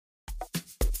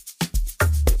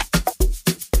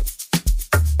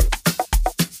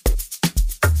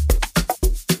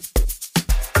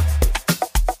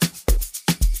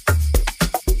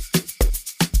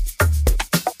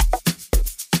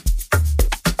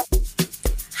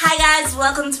guys,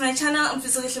 welcome to my channel. I'm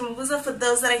Fisokuhle Mabuza. For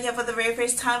those that are here for the very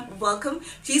first time, welcome.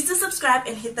 Please do subscribe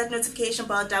and hit that notification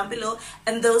bell down below.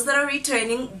 And those that are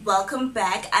returning, welcome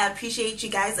back. I appreciate you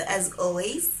guys as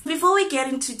always. Before we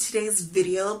get into today's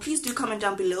video, please do comment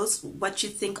down below what you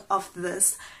think of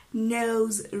this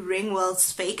nose ring. Well,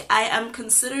 it's fake. I am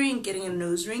considering getting a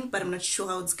nose ring, but I'm not sure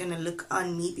how it's gonna look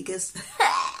on me because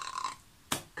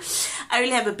I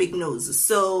really have a big nose.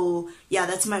 So yeah,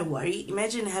 that's my worry.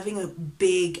 Imagine having a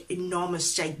big,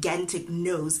 enormous, gigantic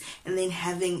nose and then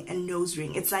having a nose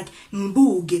ring. It's like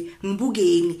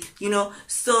mbugeni, you know.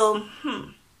 So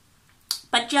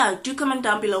but yeah, do comment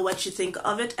down below what you think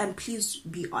of it, and please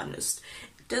be honest.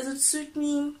 Does it suit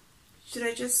me? Should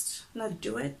I just not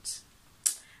do it?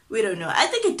 We don't know. I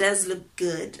think it does look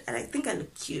good, and I think I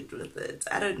look cute with it.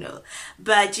 I don't know,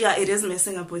 but yeah, it is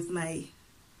messing up with my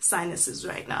sinuses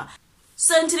right now.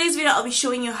 So in today's video, I'll be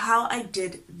showing you how I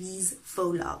did these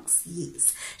faux locs.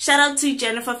 Yes, shout out to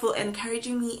Jennifer for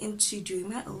encouraging me into doing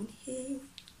my own hair.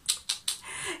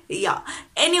 Yeah,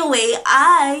 anyway,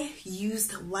 I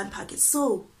used one pocket.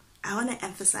 So I want to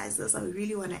emphasize this. I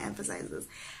really want to emphasize this.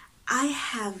 I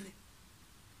have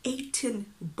 18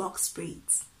 box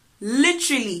braids.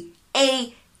 Literally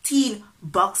 18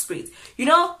 box braids. You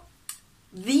know,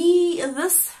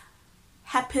 this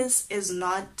happiness is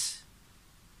not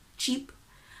cheap.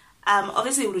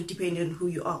 Obviously it would depend on who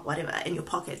you are, whatever, in your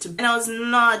pocket, and I was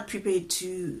not prepared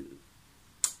to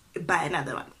buy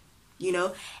another one, you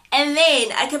know. And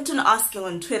then I kept on asking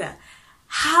on Twitter,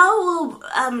 how will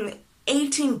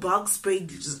 18 box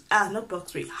braids, not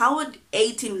box braid, how would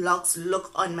 18 locks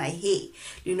look on my hair,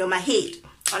 you know, my head,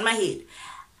 on my head?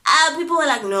 People were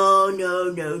like, no,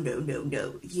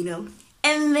 you know.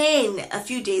 And then a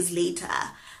few days later,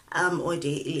 or a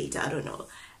day later, I don't know,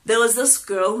 there was this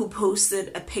girl who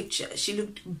posted a picture. She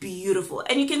looked beautiful,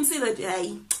 and you can see that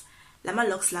lama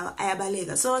locks la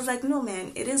ayabalega. So I was like, no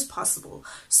man, it is possible.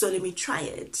 So let me try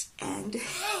it, and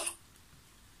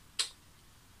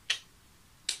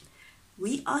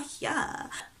we are here.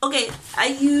 Okay, I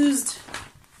used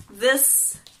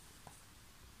this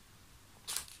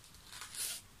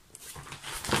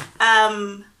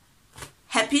hairpiece.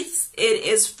 It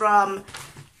is from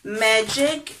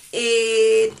Magic.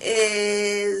 It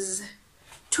is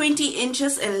 20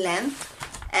 inches in length,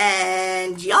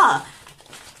 and yeah,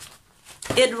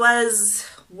 it was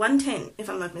 110 if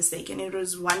I'm not mistaken. It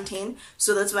was 110,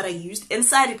 so that's what I used.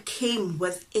 Inside it came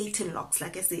with 18 locks.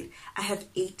 Like I said, I have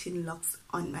 18 locks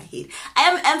on my head. I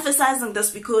am emphasizing this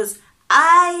because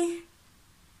I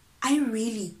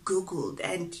really googled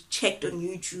and checked on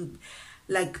YouTube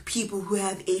like people who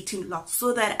have 18 locks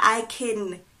so that I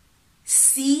can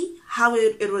see how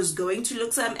it was going to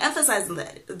look. So I'm emphasizing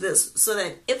this so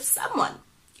that if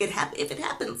it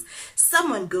happens,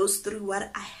 someone goes through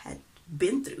what I had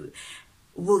been through,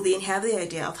 will then have the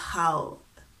idea of how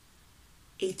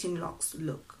 18 locks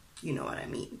look, you know what I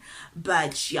mean.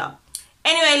 But yeah,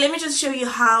 anyway, let me just show you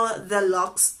how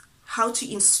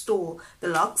to install the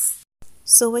locks.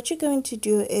 So what you're going to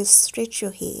do is stretch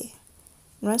your hair.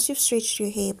 Once you've stretched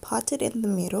your hair, part it in the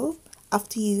middle.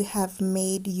 After you have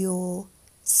made your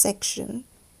section,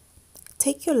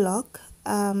 take your lock,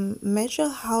 measure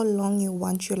how long you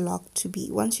want your lock to be.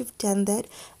 Once you've done that,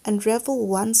 unravel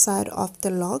one side of the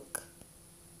lock.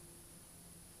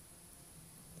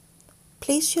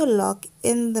 Place your lock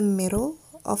in the middle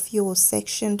of your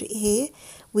sectioned hair.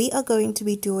 We are going to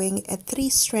be doing a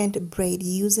 3-strand braid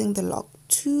using the lock.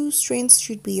 2 strands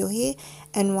should be your hair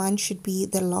and 1 should be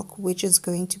the lock, which is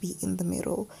going to be in the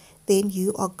middle. Then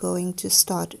you are going to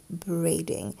start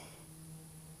braiding.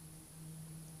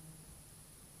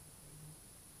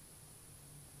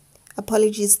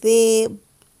 Apologies there.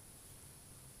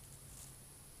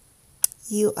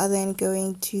 You are then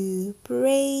going to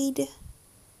braid.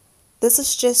 This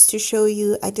is just to show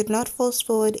you, I did not fast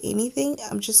forward anything.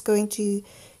 I'm just going to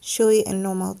show you in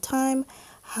normal time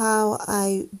how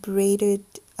I braided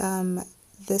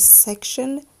this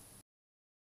section.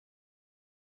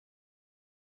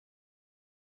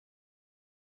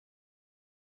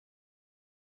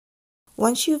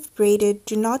 Once you've braided,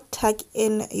 do not tuck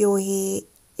in your hair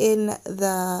in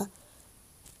the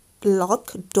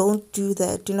lock. Don't do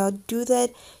that. Do not do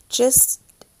that. Just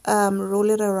roll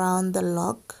it around the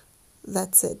lock.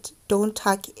 That's it. Don't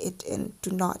tuck it in. Do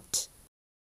not.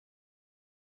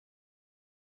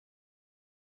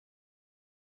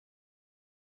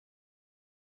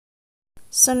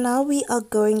 So now we are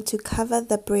going to cover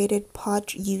the braided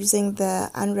part using the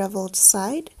unraveled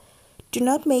side. Do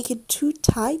not make it too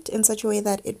tight in such a way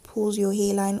that it pulls your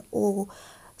hairline or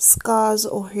scars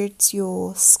or hurts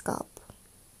your scalp.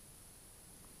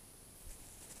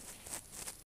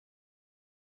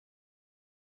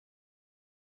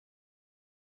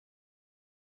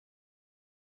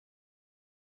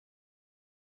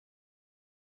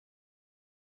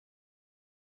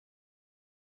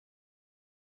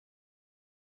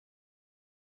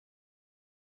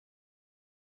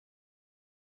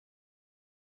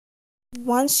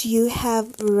 Once you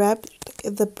have wrapped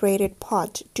the braided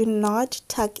part, do not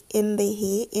tuck in the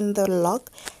hair in the lock.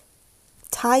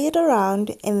 Tie it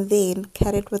around and then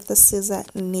cut it with the scissor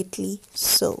neatly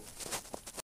so.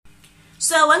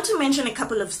 So I want to mention a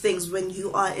couple of things when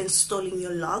you are installing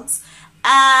your logs.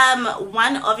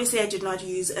 One, obviously I did not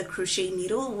use a crochet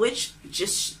needle, which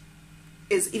just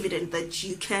is evident that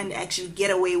you can actually get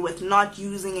away with not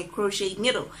using a crochet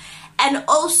needle. And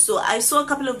also I saw a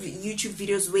couple of YouTube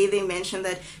videos where they mentioned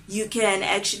that you can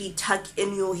actually tuck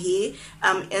in your hair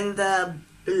in the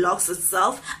locks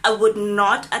itself. I would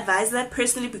not advise that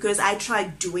personally, because I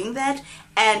tried doing that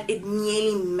and it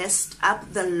nearly messed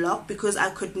up the lock, because I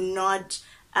could not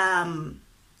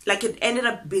like, it ended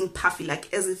up being puffy,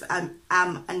 like as if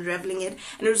I'm unraveling it,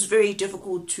 and it was very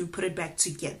difficult to put it back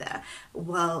together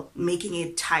while making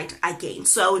it tight again.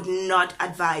 So I would not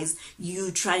advise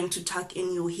you trying to tuck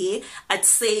in your hair. I'd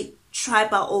say try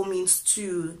by all means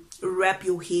to wrap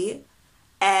your hair,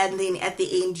 and then at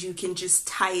the end you can just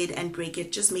tie it and break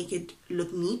it. Just make it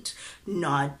look neat,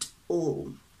 not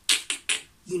all,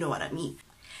 you know what I mean.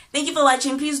 Thank you for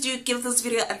watching. Please do give this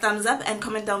video a thumbs up and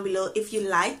comment down below if you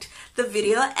liked the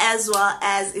video, as well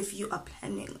as if you are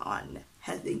planning on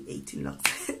having 18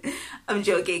 locks. I'm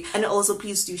joking. And also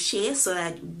please do share so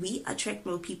that we attract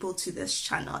more people to this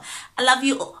channel. I love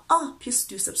you all. Oh, please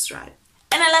do subscribe.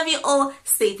 And I love you all.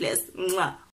 Stay blessed.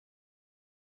 Mwah.